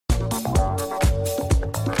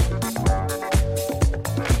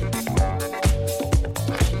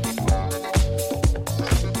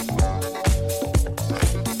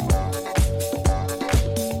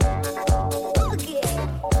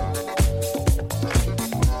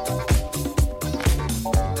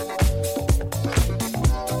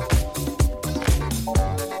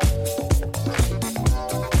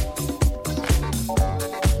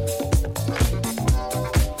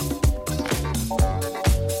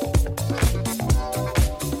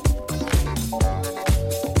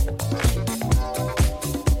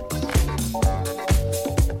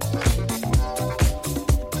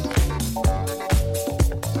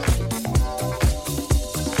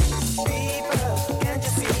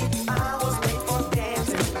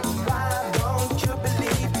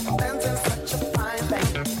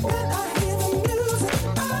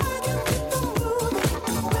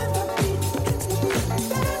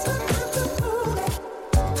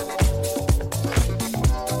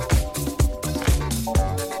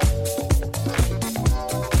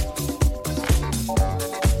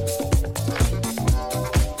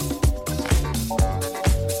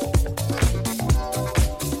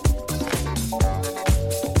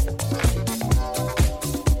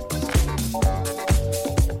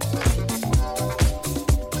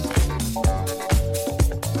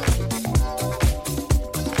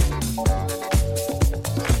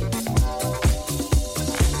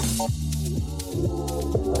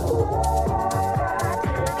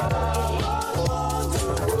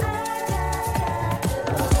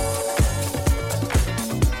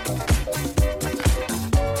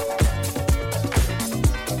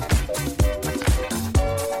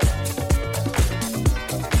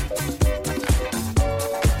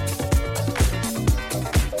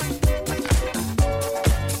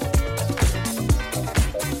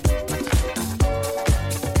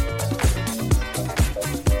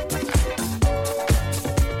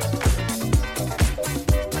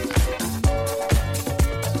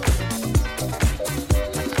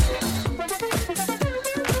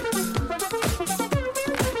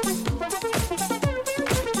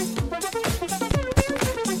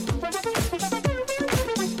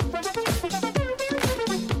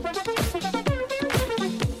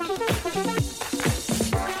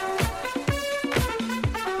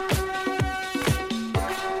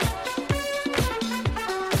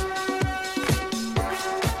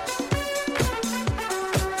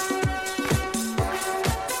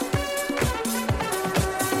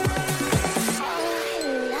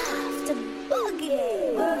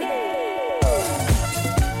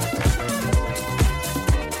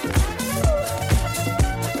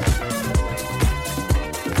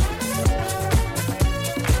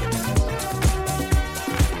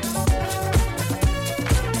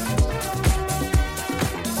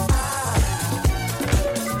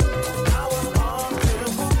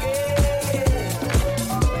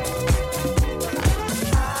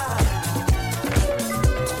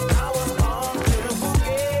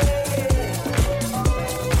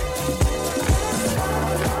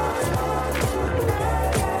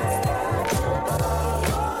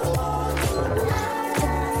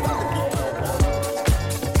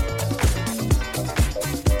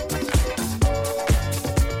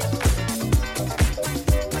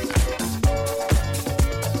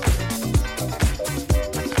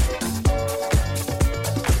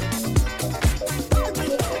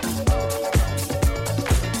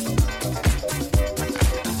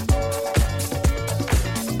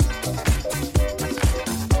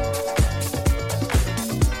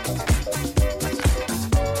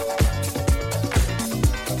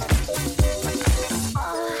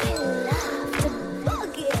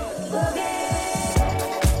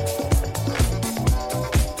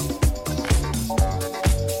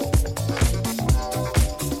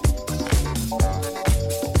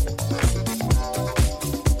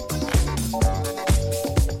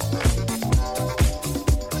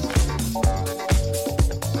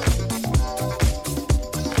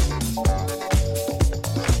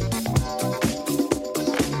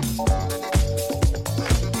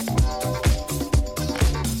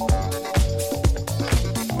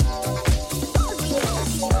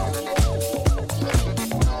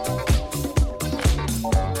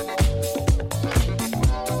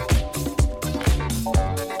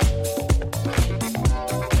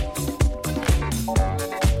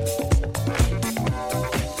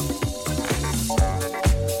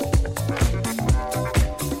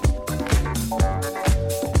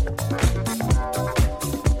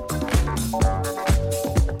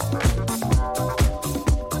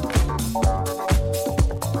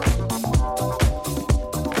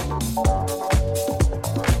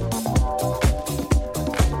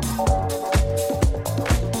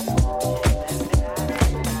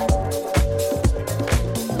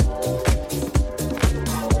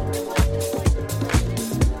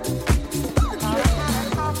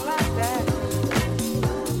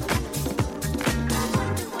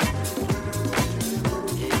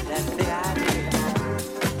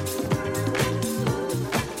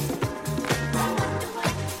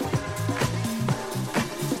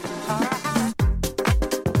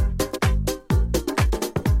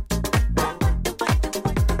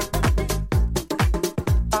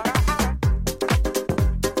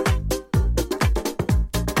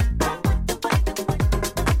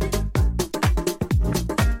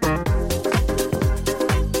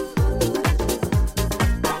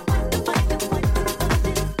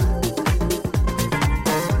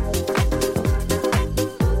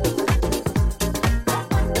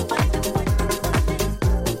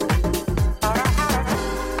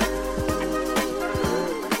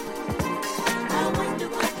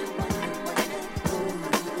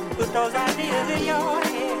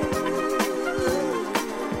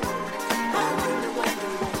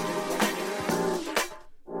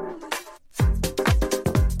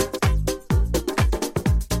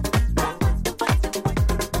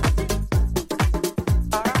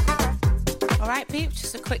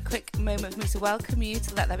with me to welcome you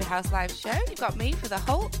to Let There Be House live show. You've got me for the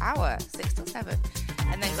whole hour, 6 till 7.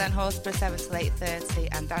 And then Glenn Horsburgh, 7 till 8:30.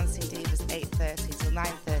 And Dancing Divas, 8:30 till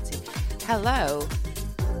 9:30. Hello,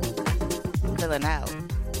 Villanelle.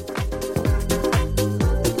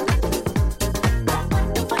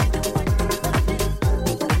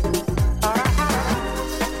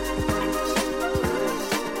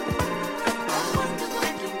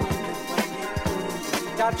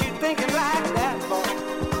 Got you thinking like that, boy.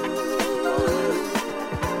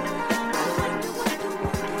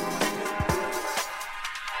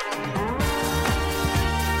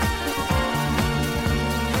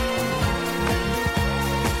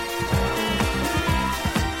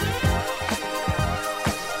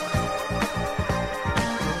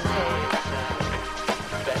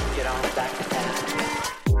 Better get on back to town.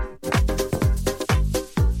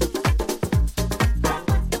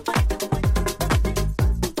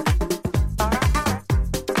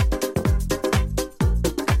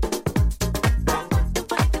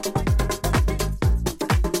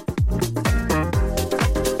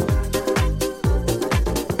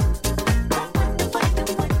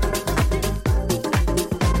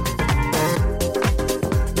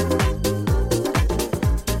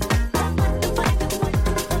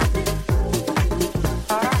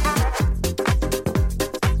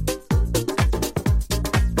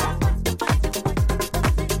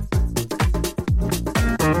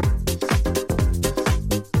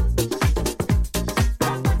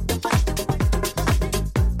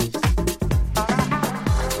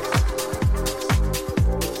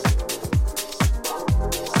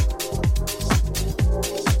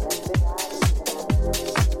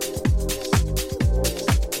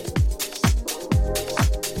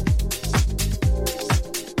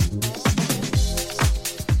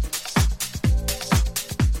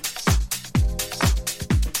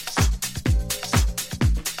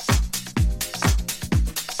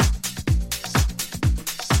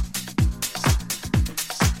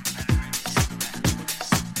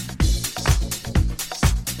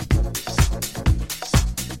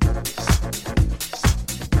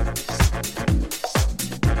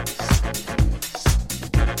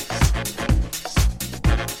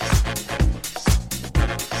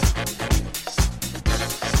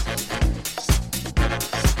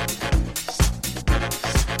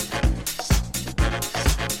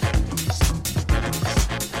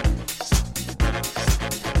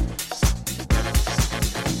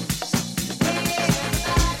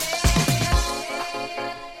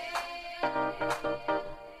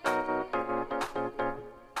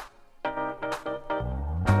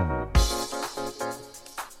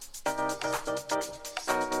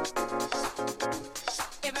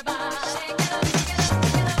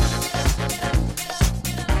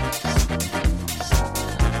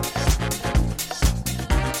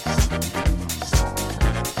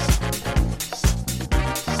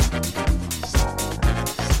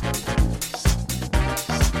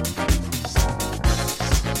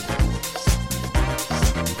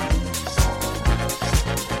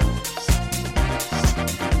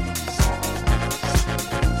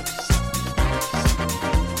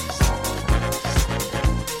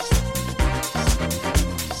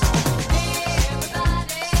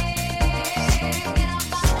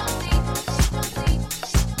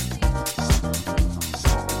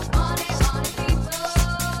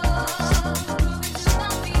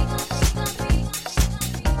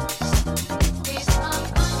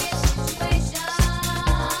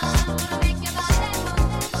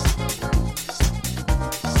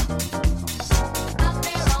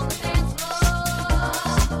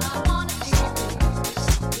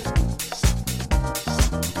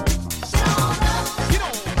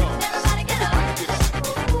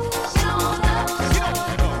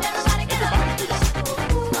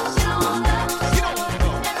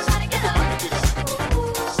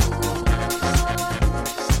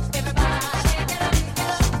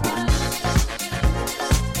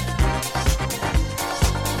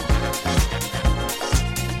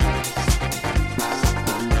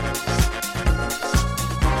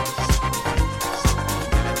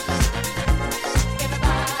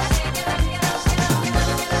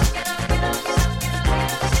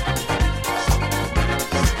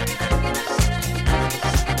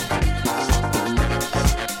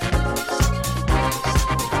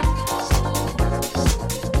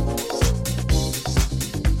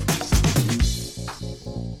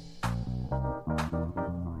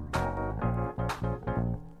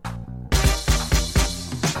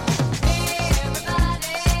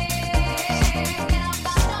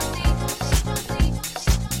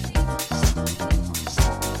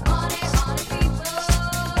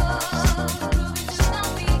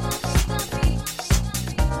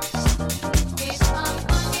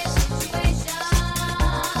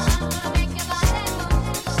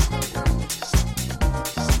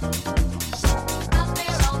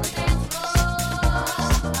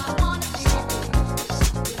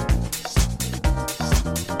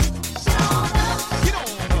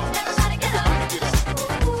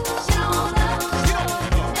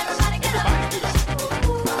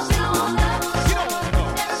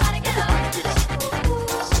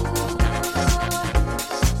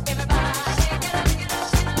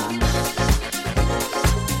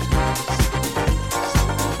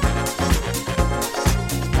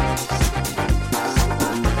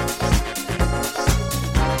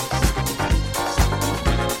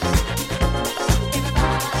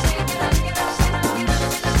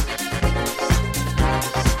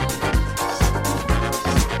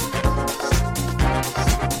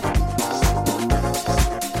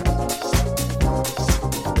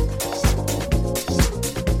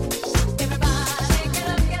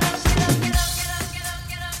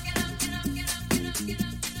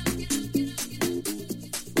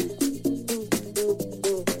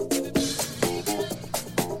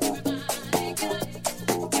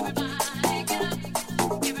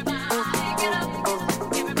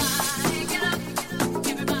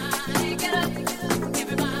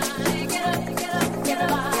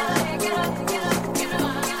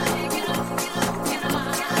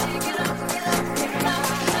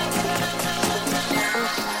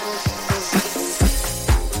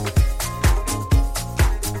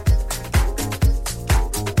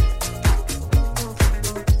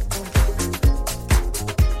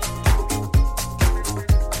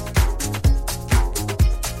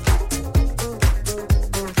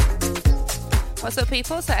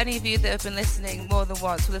 people, so any of you that have been listening more than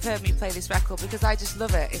once will have heard me play this record because I just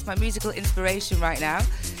love it. It's my musical inspiration right now.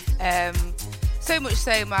 So much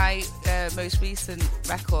so, my most recent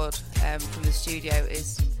record from the studio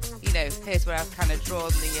is, here's where I've kind of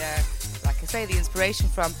drawn the, like I say, the inspiration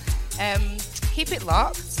from. Keep it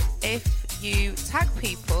locked. If you tag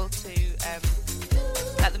people to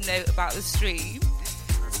let them know about the stream,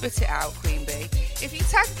 spit it out, Queen Bee. If you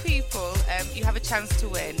tag people, you have a chance to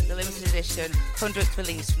win the limited edition 100th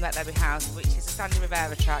release from Let There Be House, which is a Sandy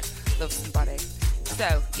Rivera track, Love Somebody.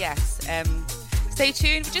 So, yes, stay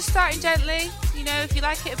tuned. We're just starting gently. If you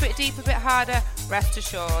like it a bit deeper, a bit harder, rest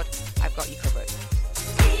assured, I've got you covered.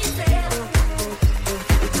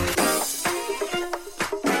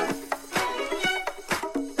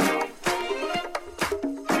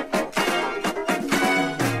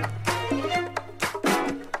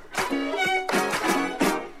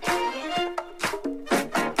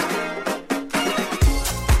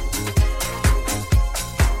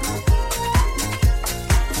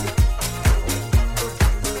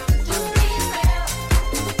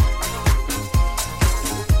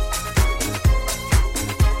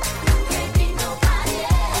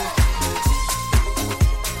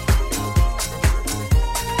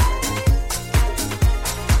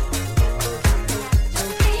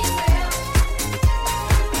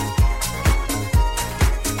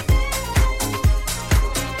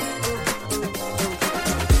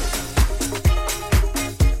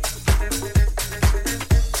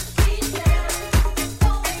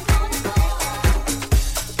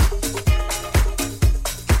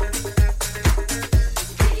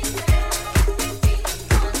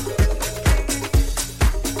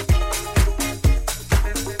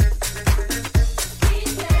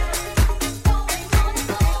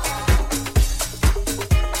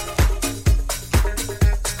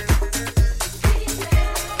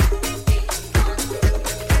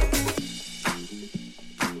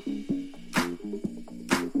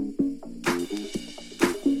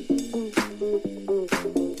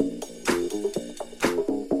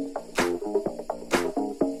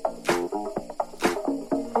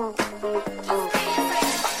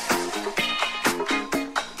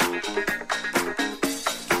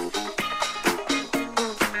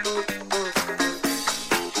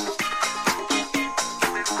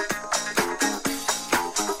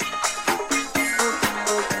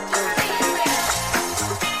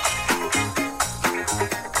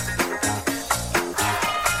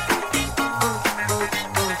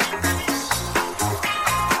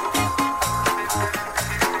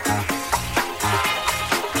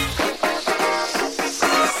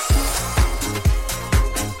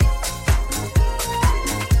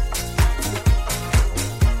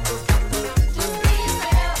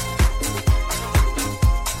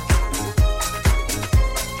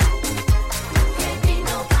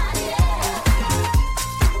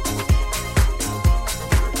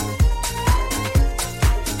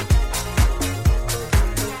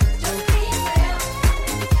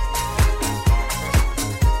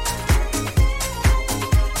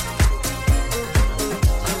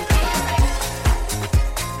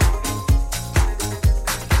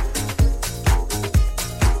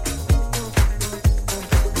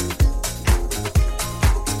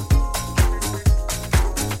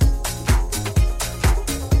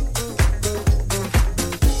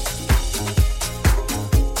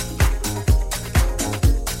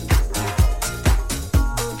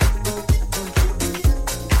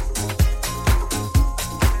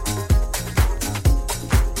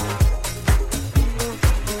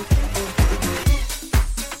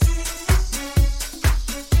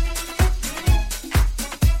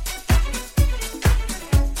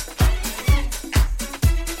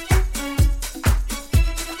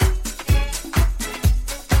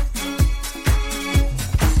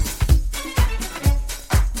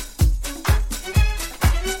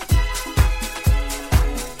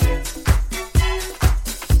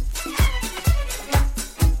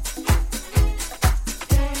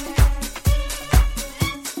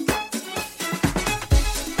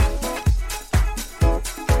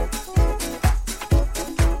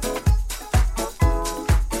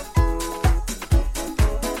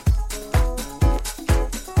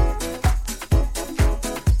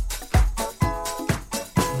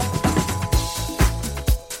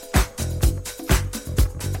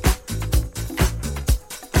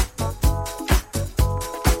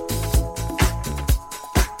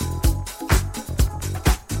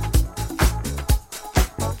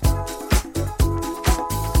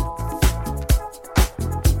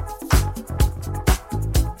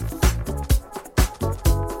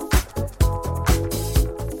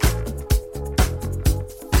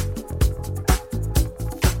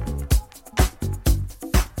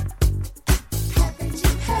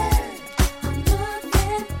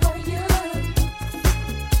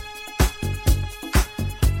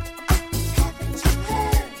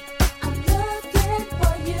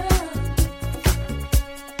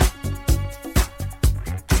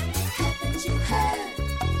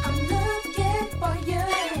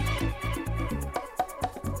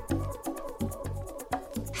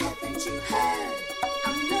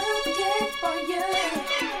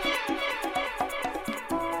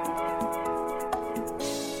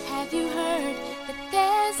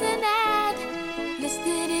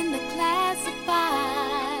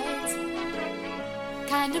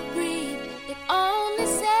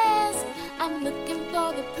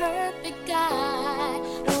 perfect guy.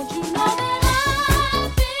 Don't you know that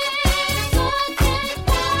I've been looking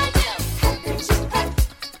for you? I've been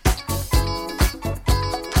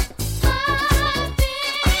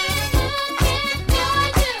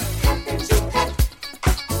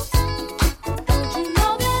Don't you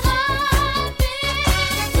know that I've been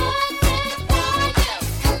looking for you?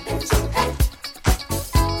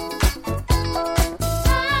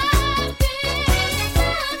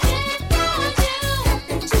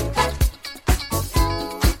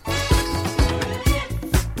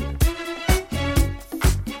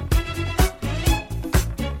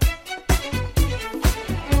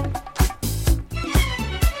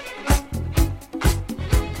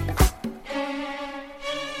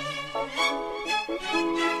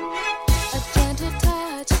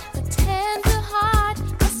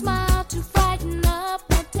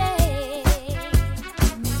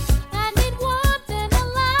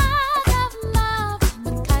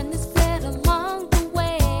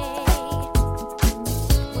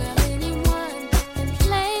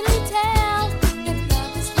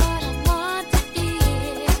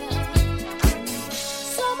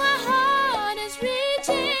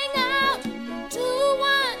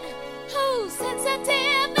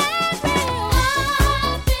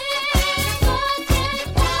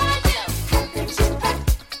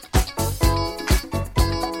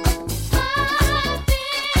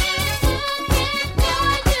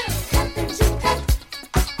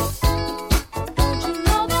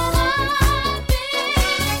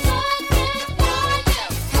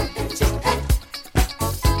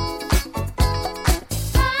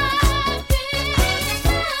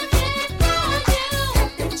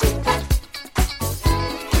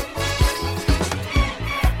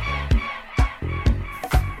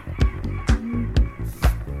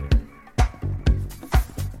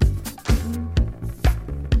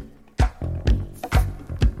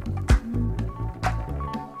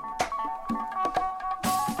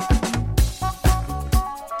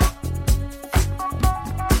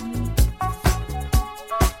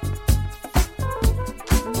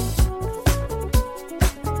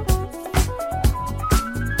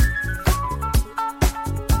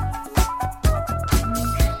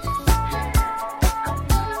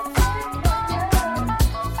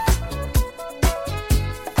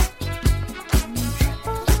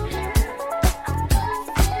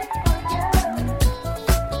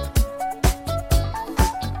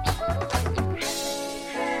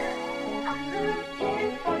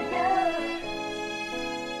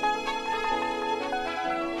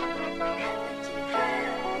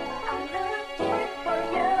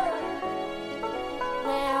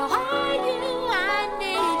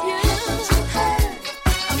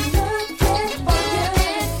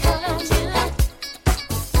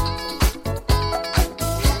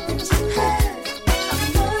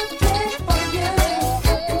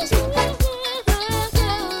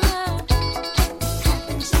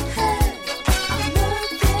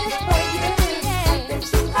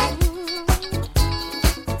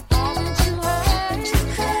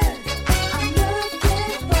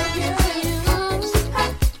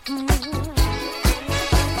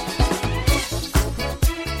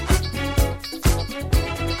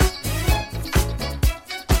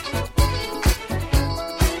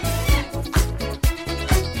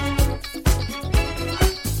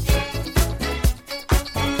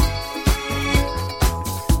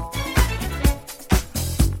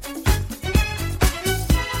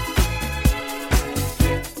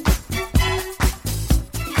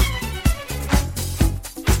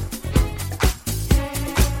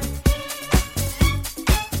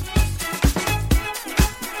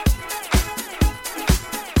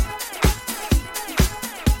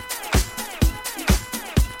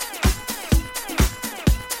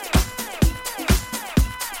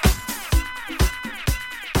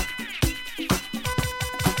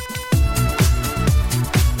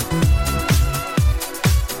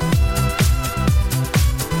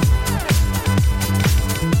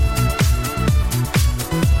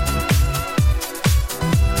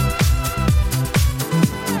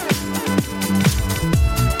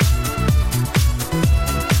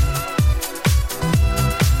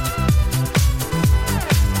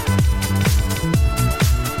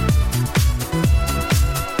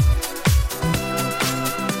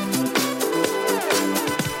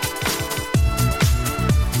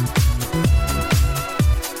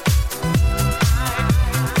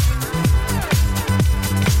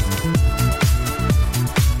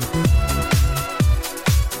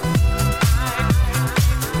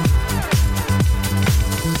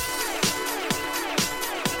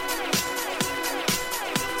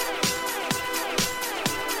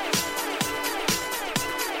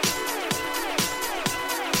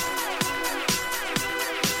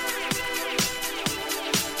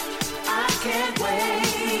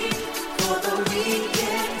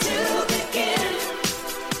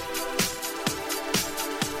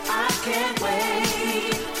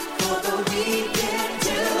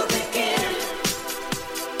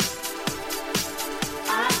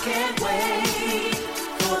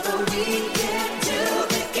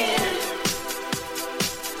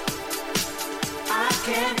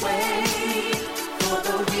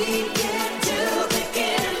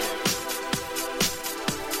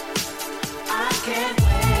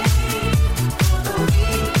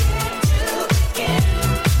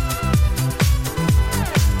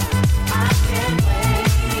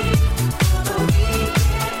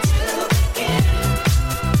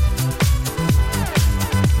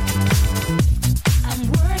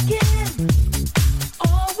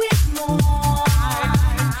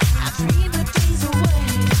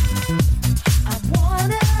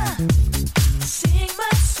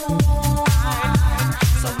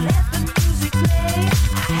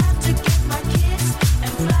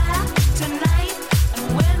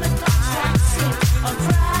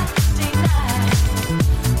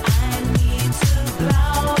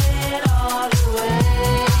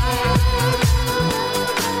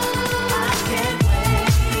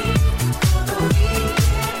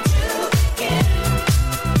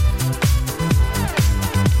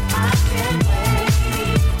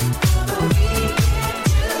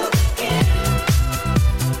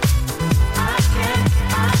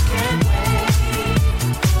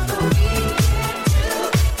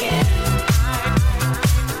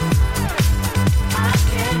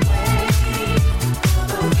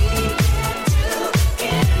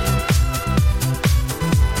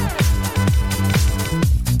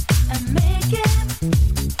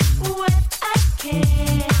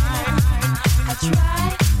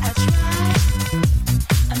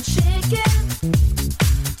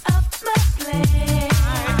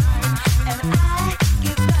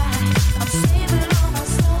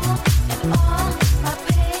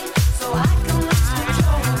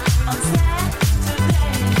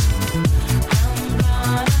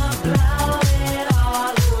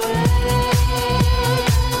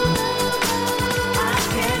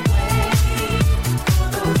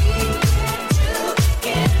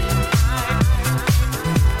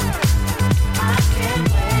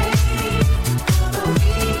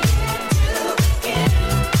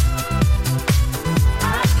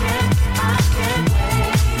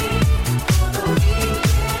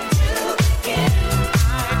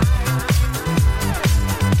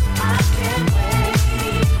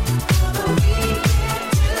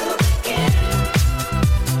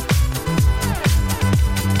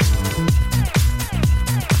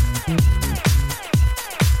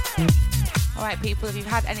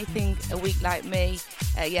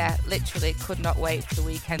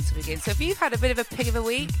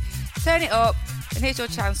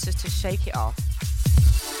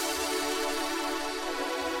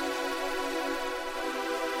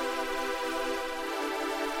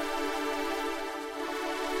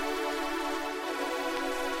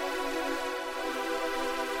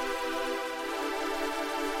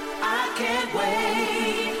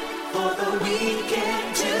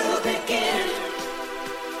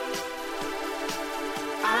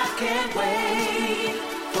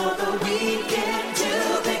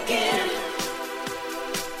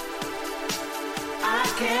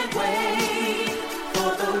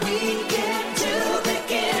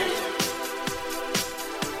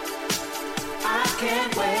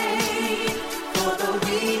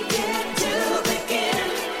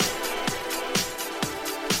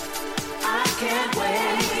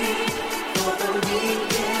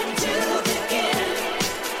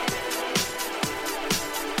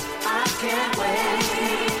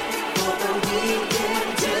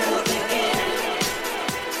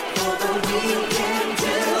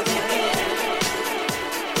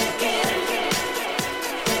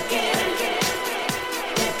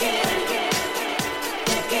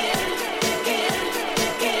 again.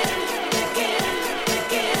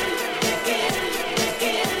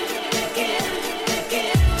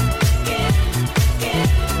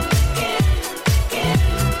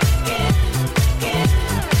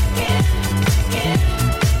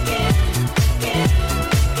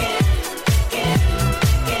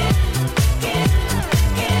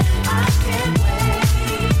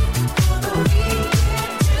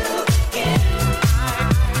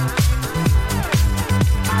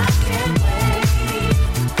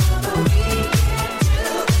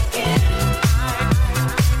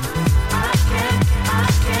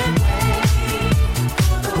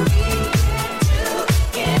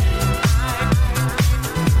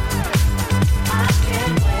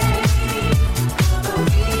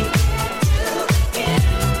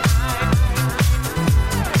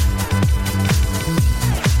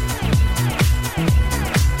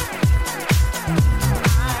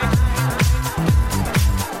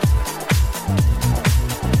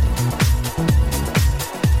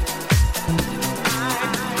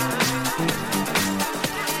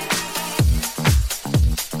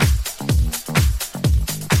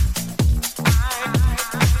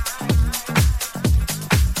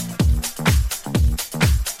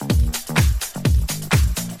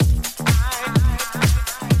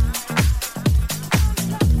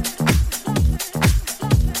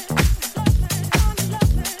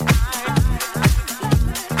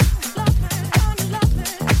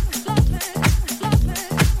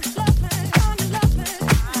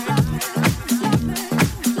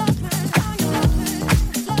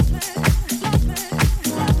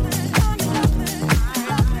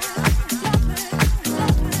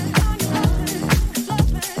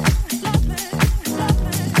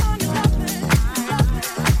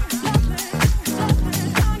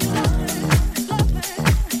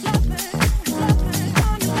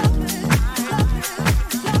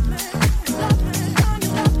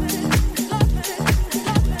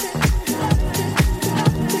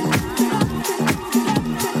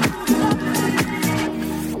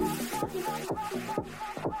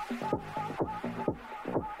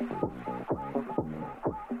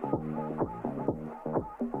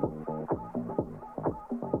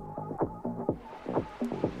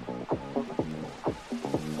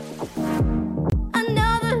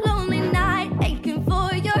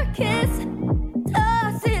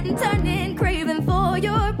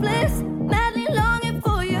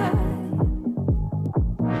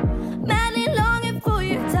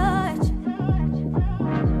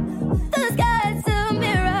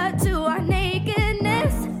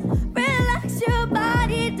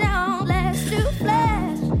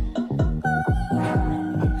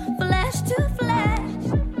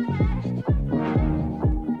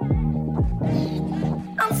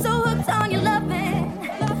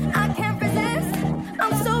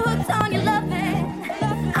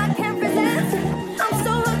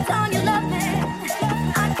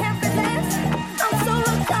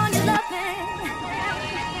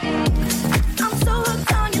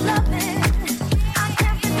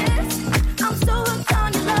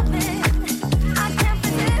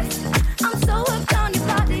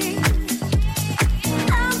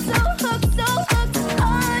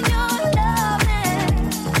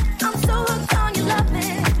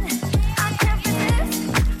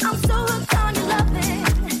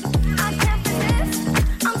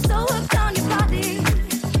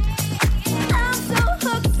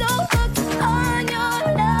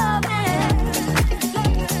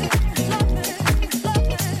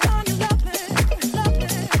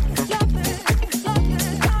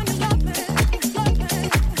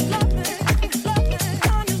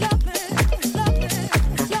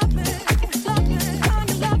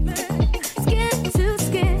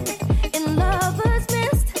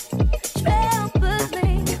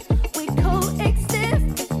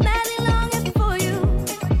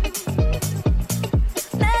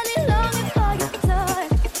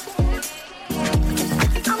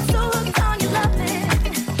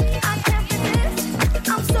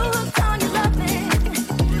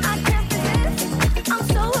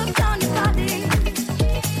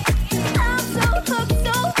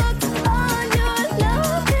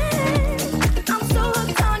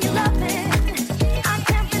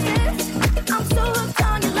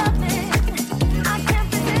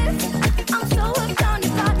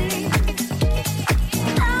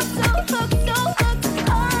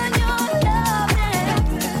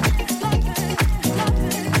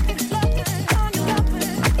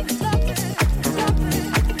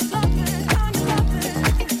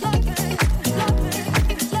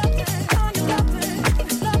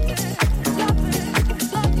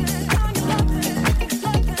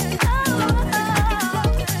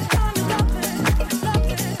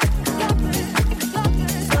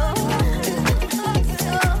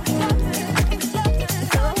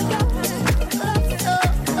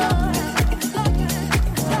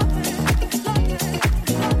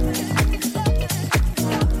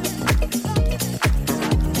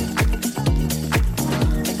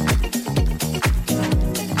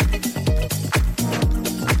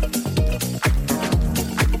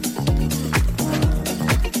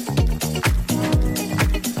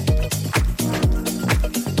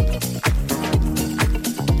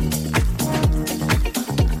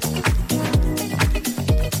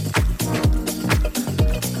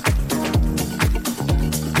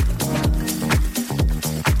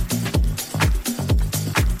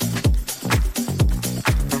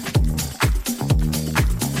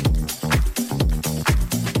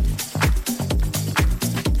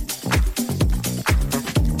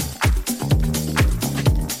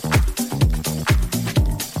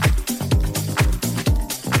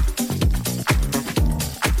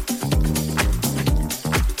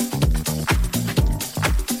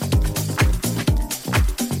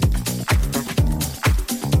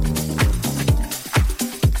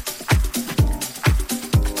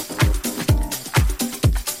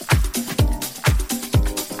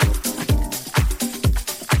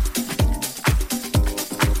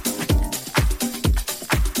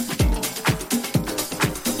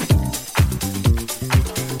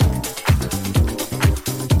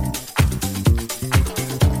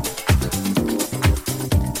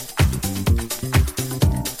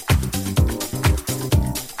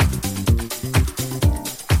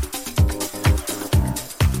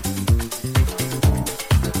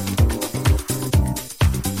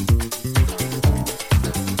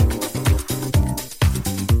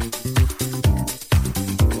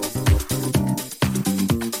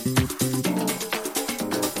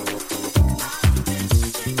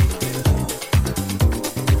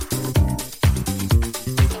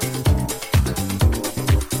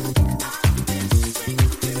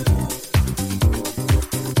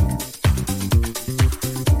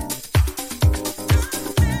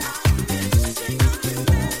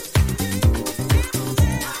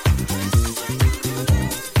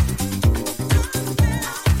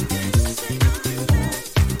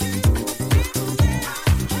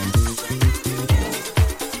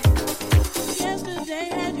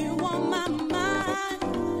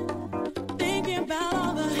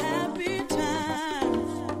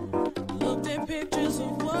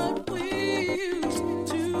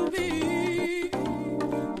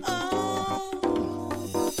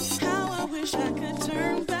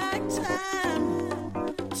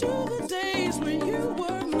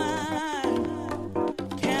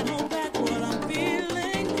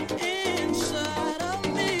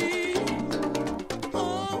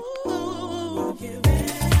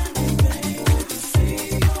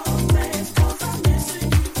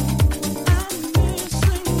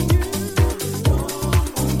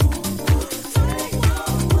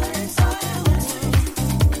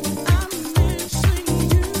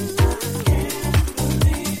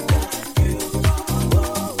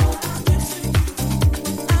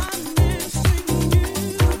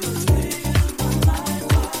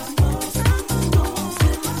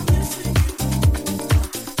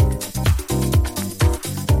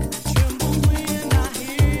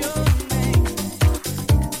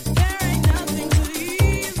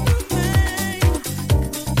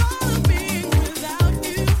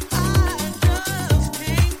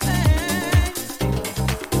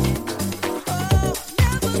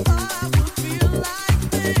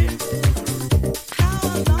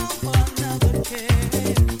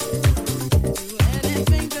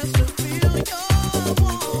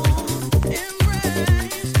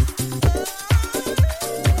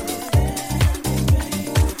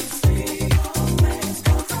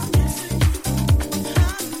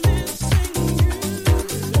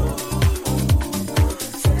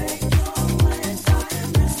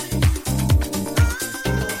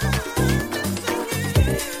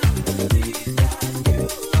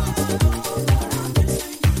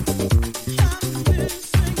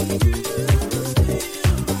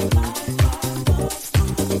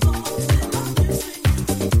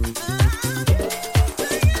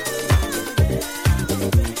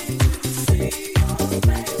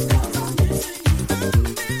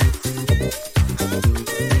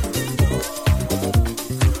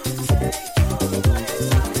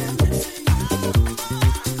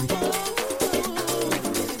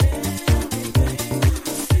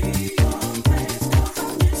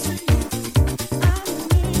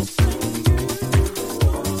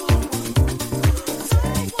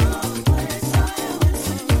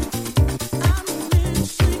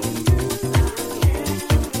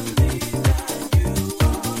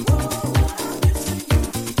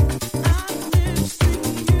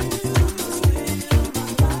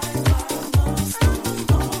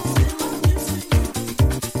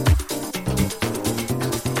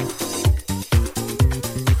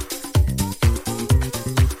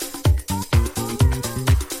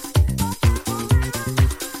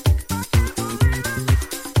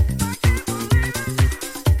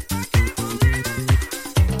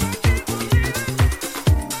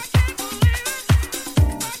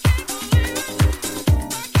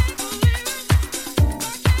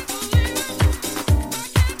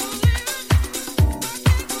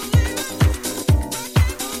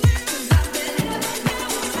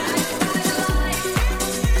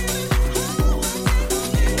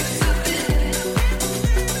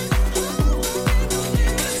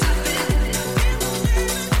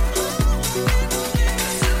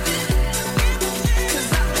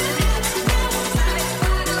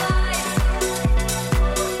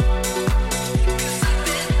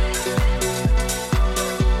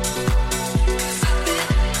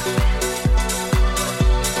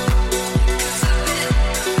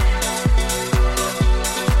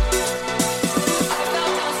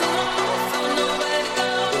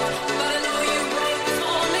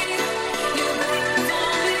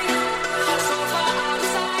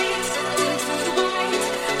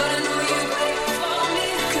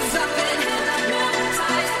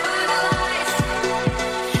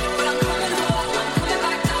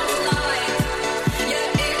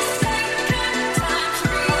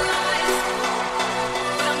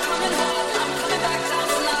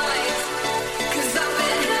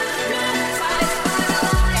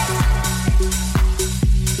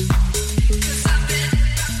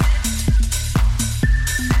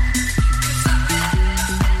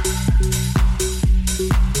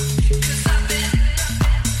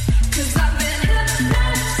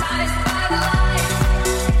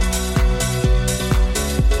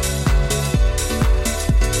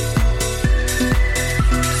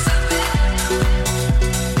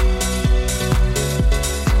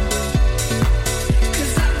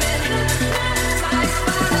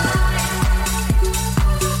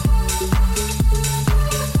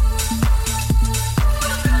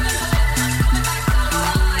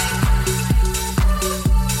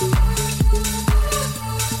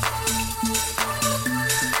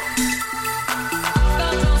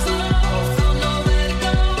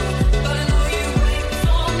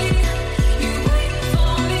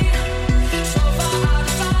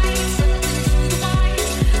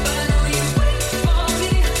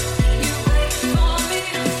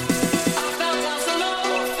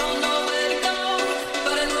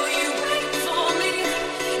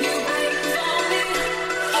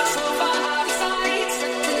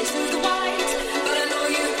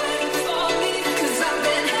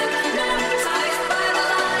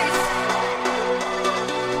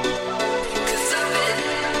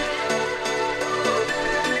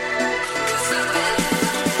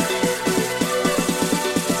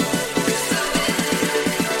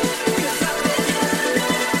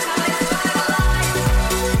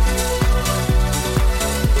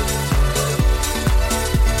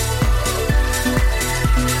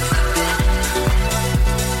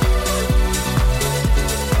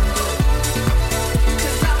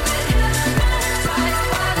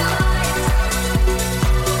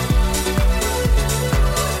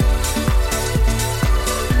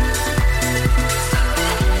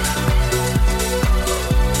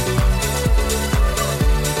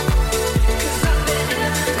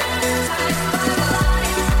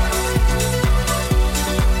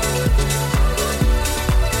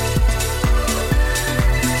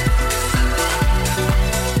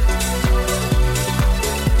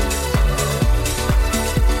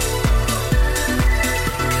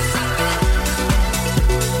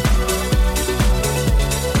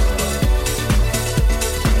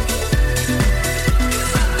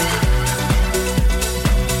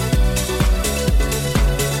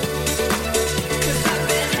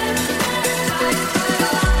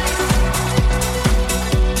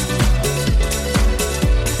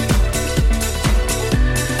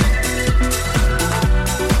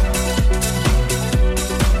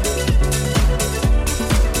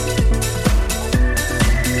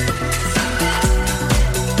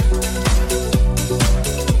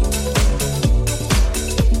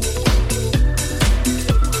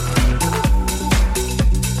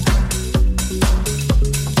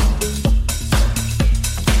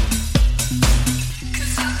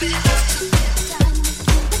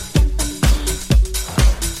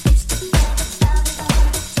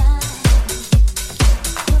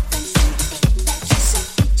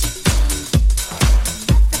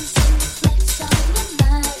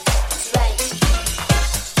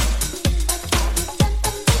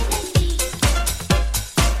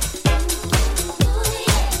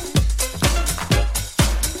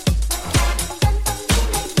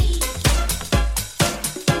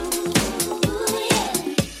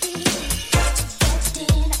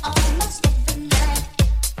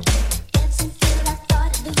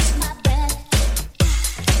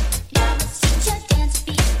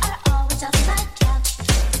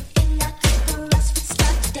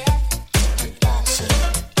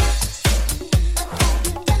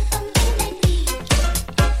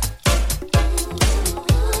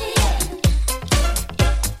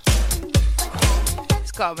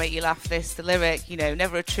 got to make you laugh. This, the lyric, you know,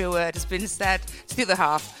 never a true word has been said. To the other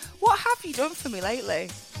half, what have you done for me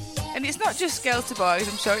lately? And it's not just girls to boys,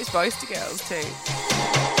 I'm sure it's boys to girls too.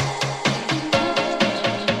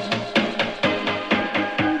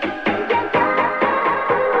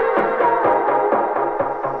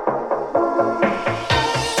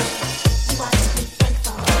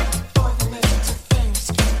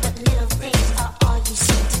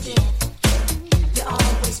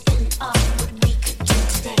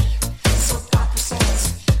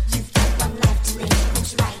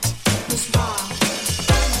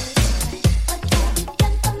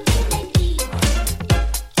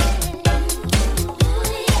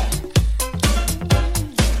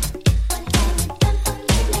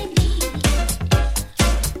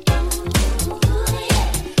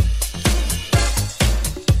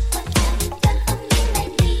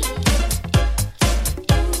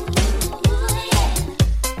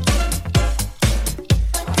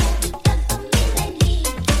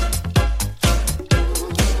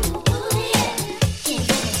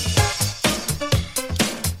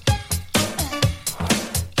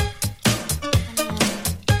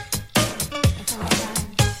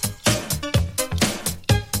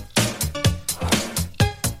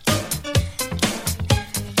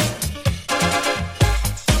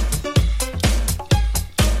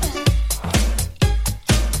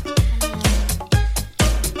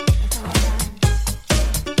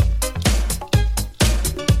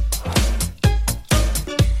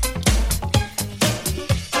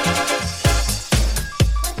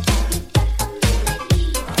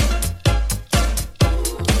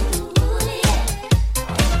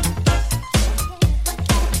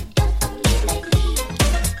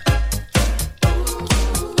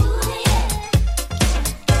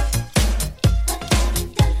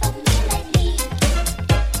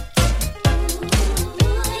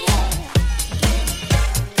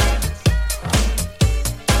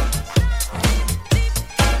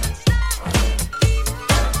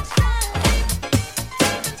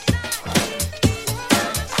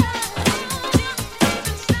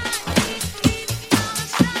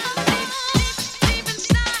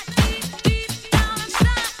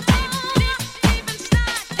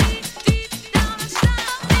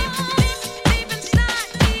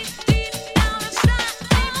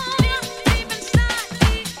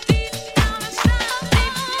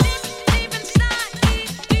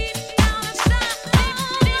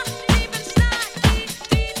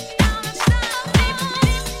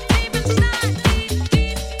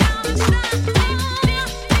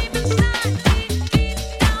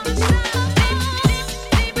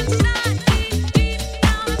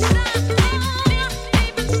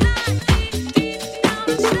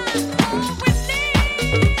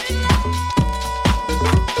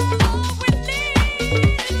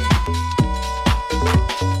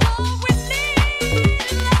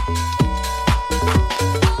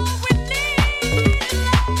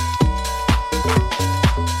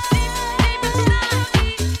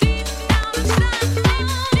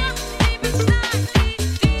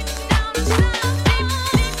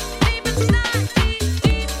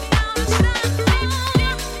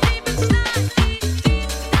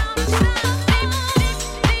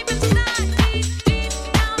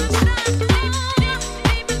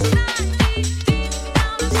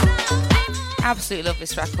 Absolutely love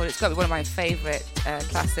this record. It's got to be one of my favourite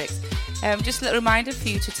classics. Just a little reminder for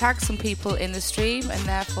you to tag some people in the stream, and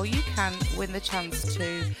therefore you can win the chance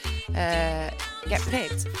to get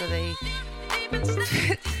picked for the...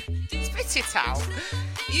 Spit it out.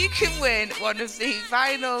 You can win one of the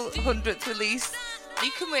vinyl 100th release.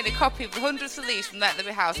 You can win a copy of the 100th release from Let There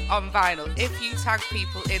Be House on vinyl if you tag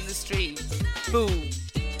people in the stream. Boom.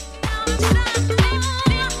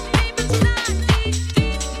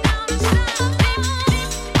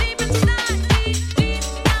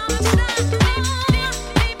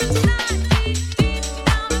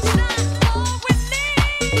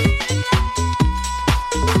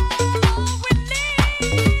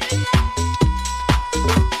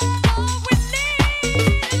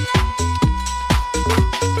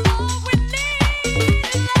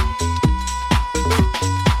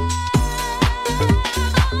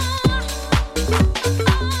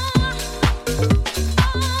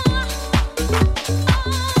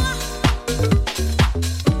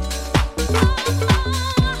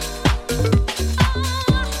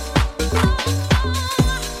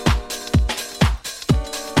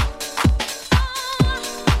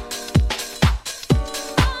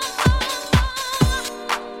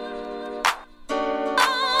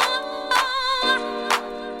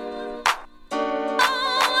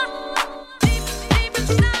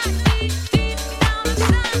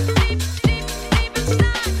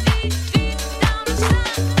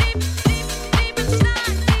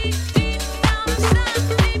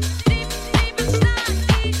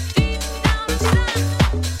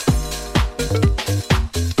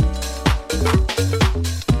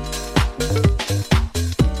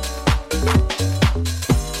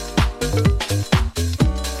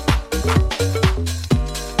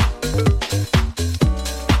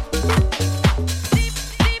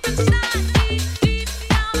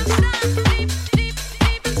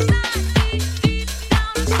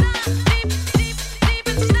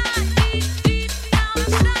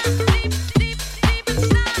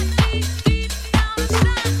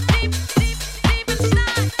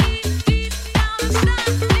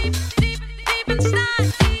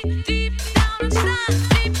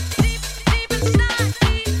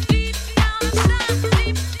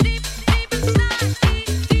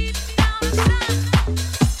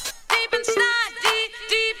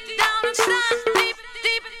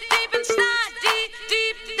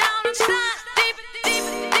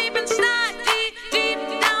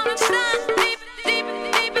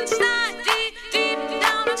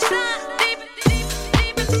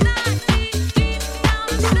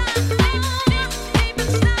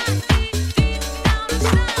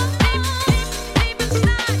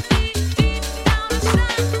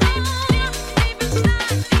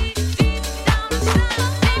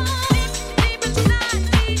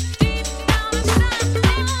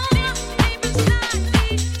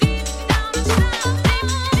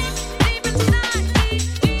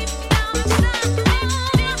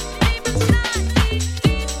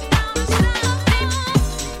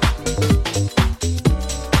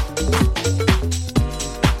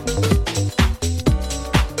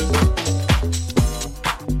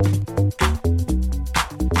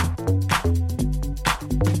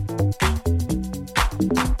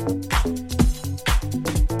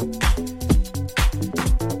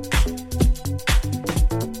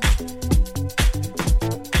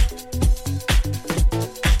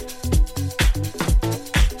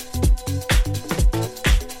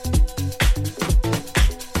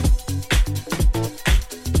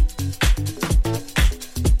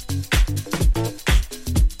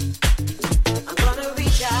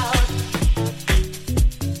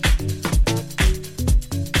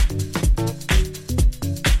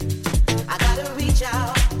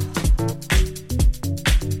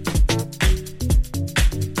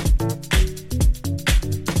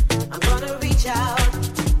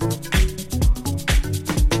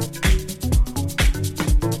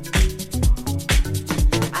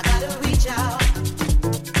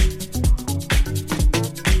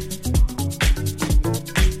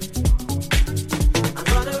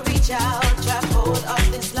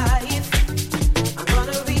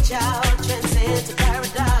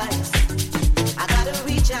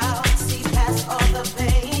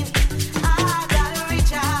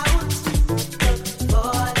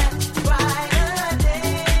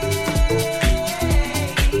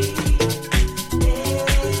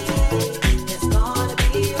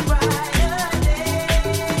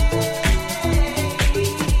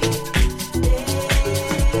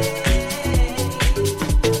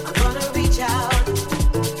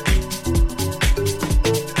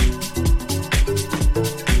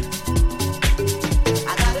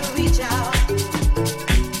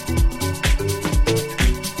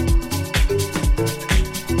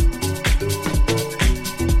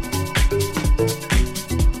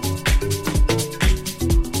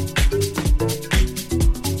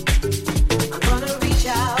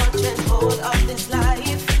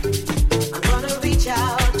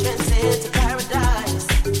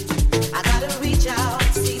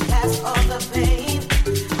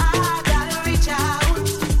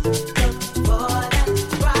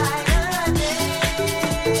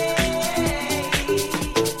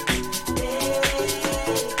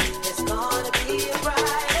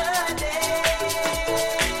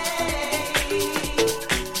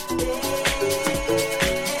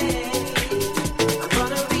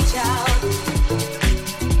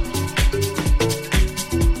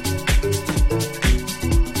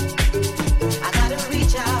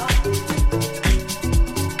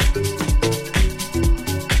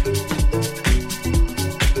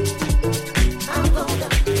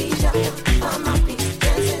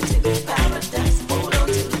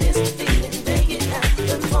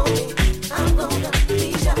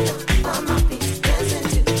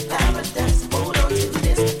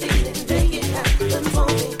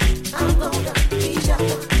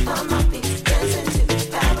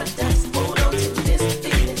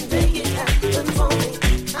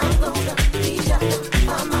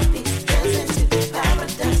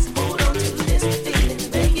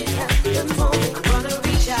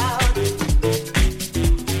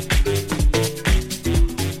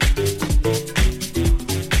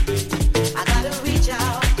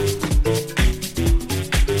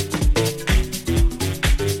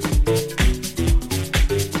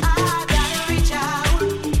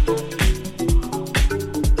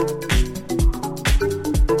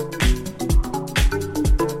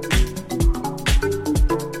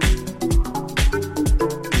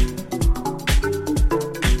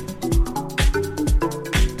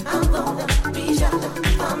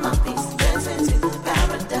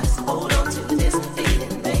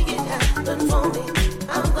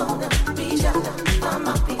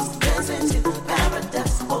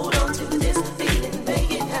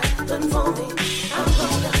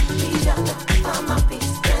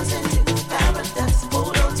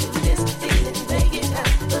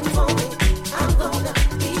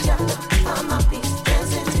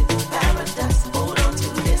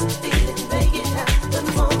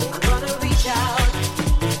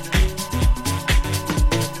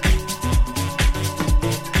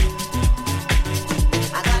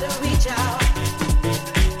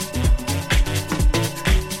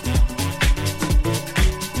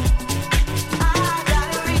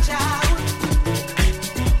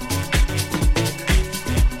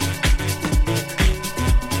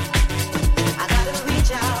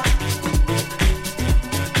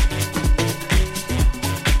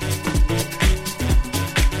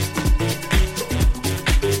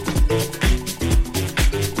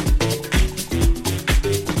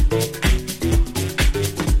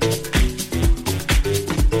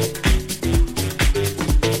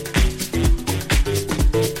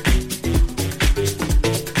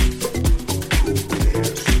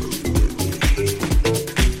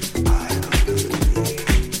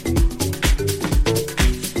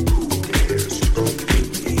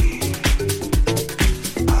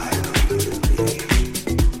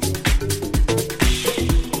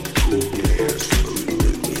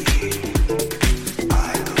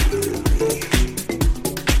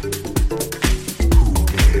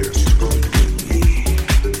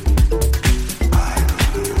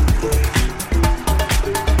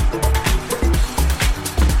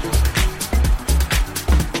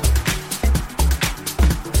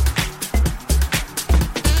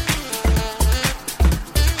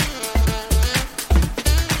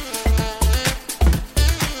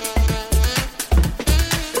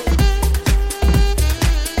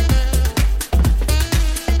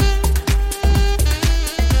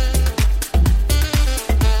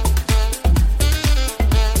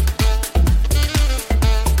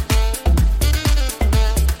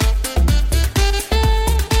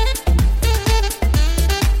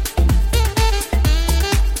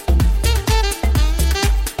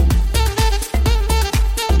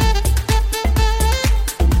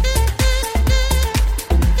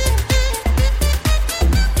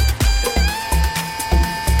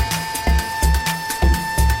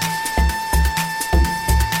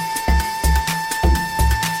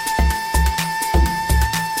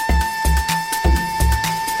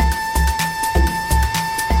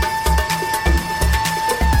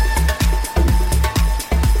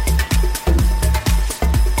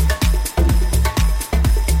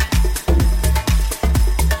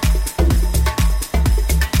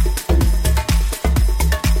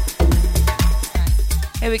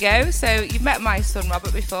 we go. So you've met my son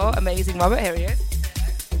Robert before. Amazing Robert, here he is.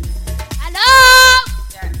 Hello.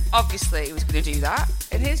 Yeah, obviously he was going to do that.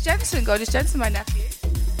 And here's Jensen, gorgeous Jensen, my nephew.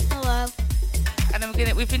 Hello.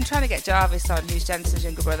 And we've been trying to get Jarvis on, who's Jensen's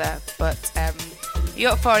younger brother. But you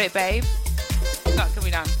up for it, babe? Not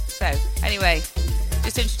coming on. So anyway,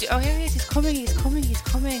 just introduce. Oh, here he is. He's coming. He's coming. He's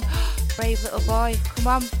coming. Brave little boy. Come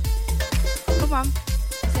on. Come on.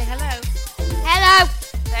 Say hello. Hello.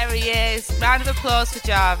 There he is. Round of applause for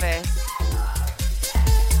Jarvis.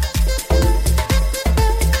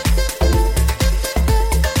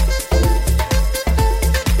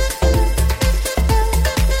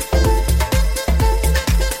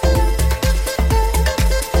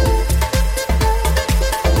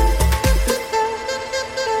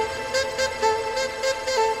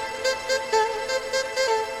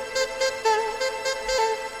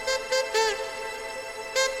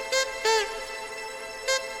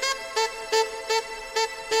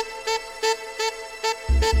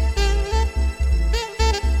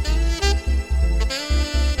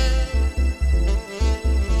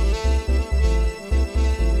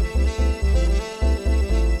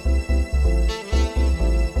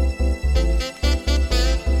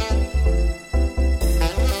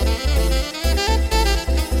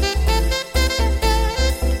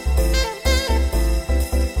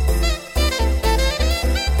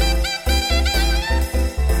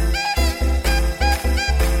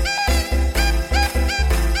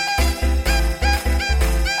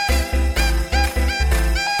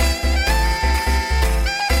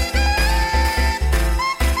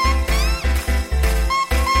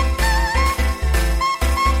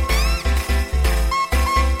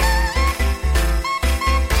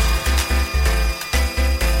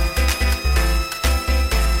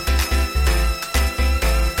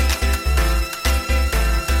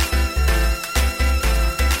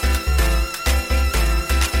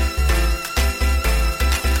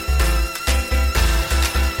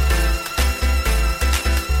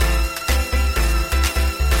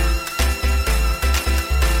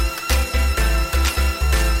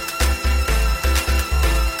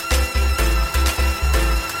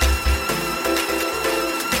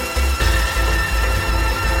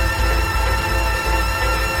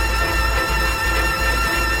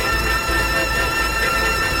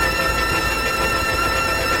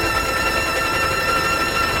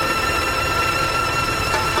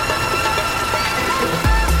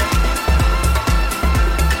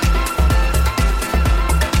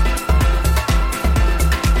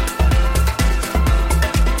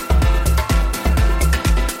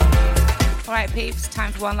 Peeps,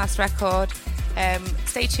 time for one last record.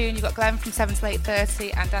 Stay tuned, you've got Glenn from 7 to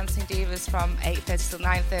 8:30 and Dancing Divas from 8:30 till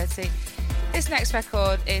 9:30. This next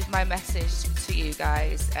record is my message to you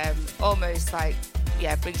guys. Almost like,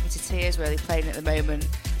 brings me to tears really playing at the moment.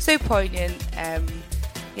 So poignant.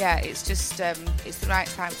 It's just, it's the right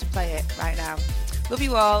time to play it right now. Love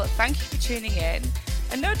you all, thank you for tuning in.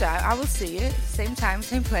 And no doubt I will see you same time,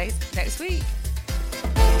 same place next week.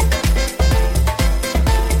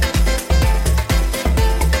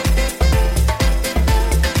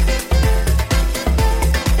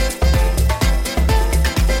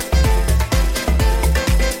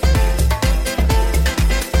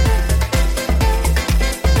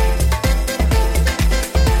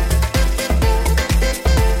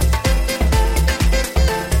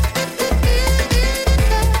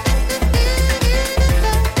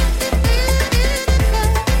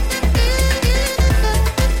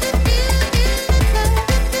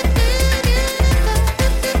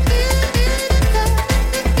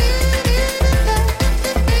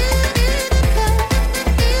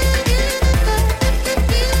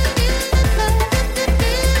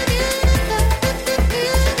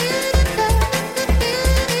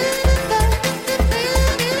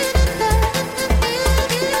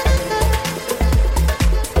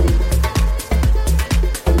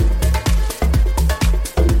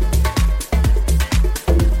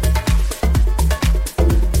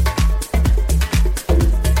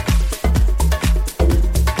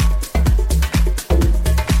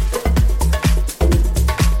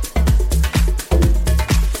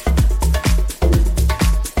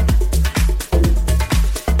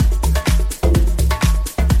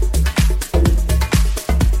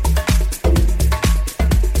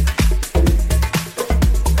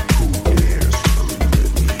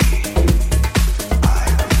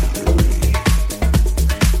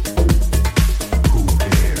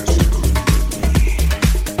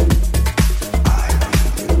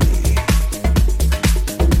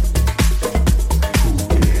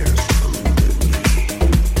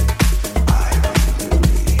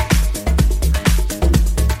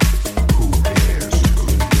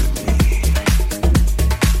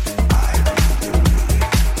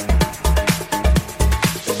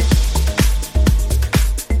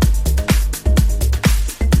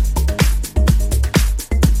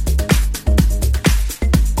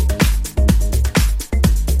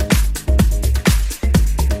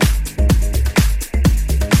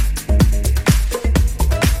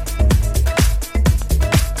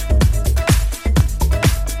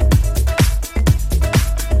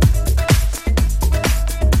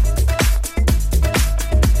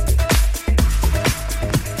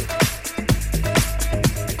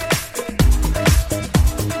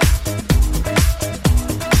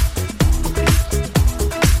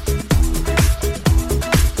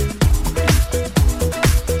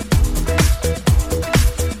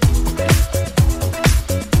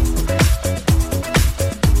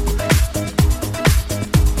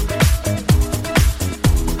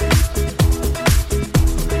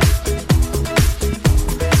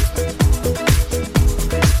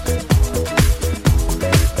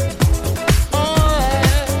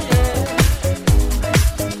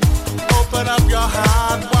 up your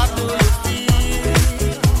heart, what do you feel?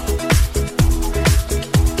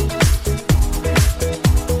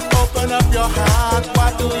 Open up your heart,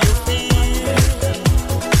 what do you feel?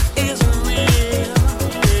 Is it real?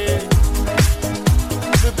 Yeah.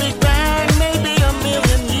 The Big Bang may be a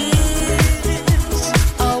million years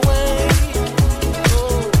away.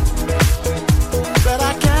 Oh. But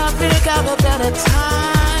I can't think of a better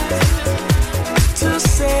time to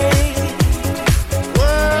say,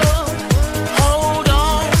 world, hold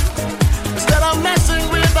on. Instead of messing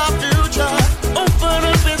with our future, open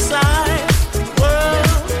up inside. World,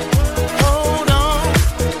 hold on.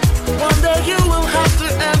 One day you will have to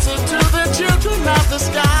answer to the children of the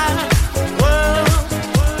sky. World,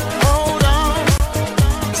 hold on.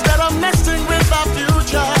 Instead of messing with our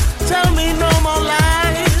future, tell me no more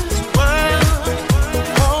lies. World,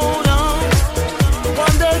 hold on.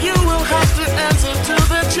 One day you will have to answer to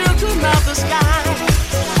the children of the sky.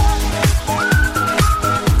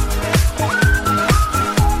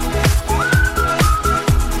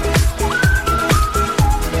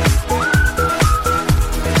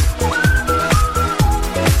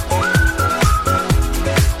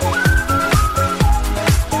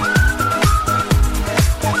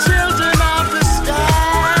 Children of the sky.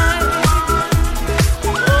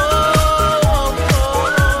 Oh,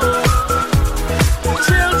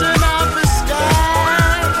 children of the sky.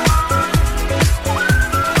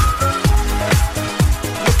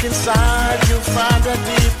 Look inside, you'll find a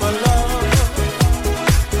deeper love.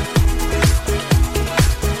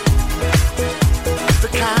 The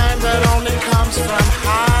kind that only comes from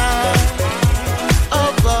high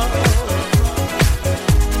above.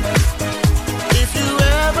 If you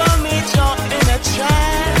ever meet your inner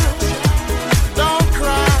child, don't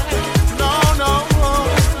cry, no, no.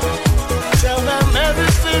 Tell them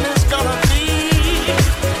everything is gonna be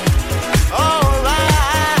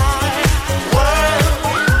alright. World,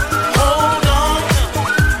 hold on.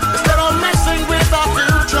 Instead of messing with our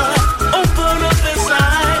future, open up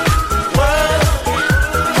inside. World,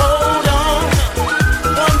 hold on.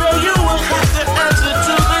 One day you will have to answer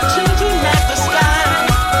to the children of the sky.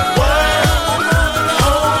 World,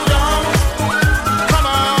 hold on. Come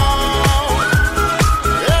on.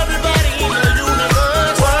 Everybody in the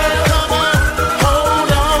universe. World, come on.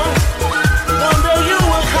 Hold on. One day you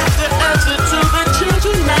will have to answer to the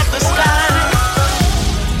children of the sky.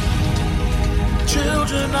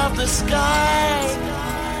 Children of the sky.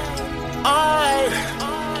 Alright.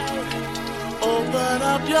 Open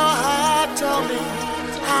up your heart, tell me,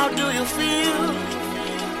 how do you feel?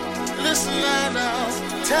 Listen now,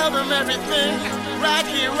 tell them everything, right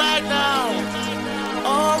here, right now.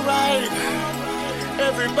 Alright,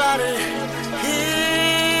 everybody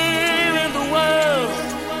here in the world,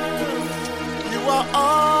 you are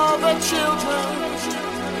all the children.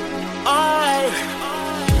 Alright,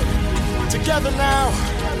 together now,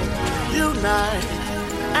 unite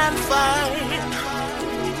and fight.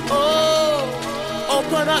 Oh,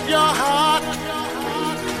 open up your heart.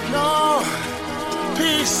 No,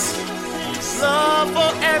 peace, love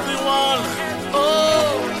for everyone.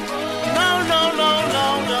 Oh, no, no, no, no,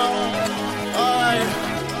 no. Alright,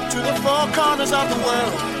 to the four corners of the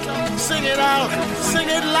world. Sing it out, sing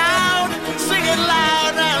it loud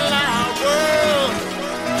and loud. World,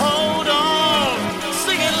 hold on.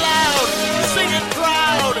 Sing it loud, sing it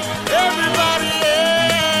proud. Everybody,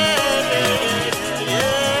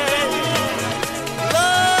 yeah.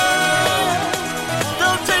 Love,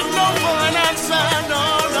 don't take no for an answer, no,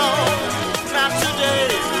 no. Not today,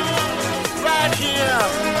 right here.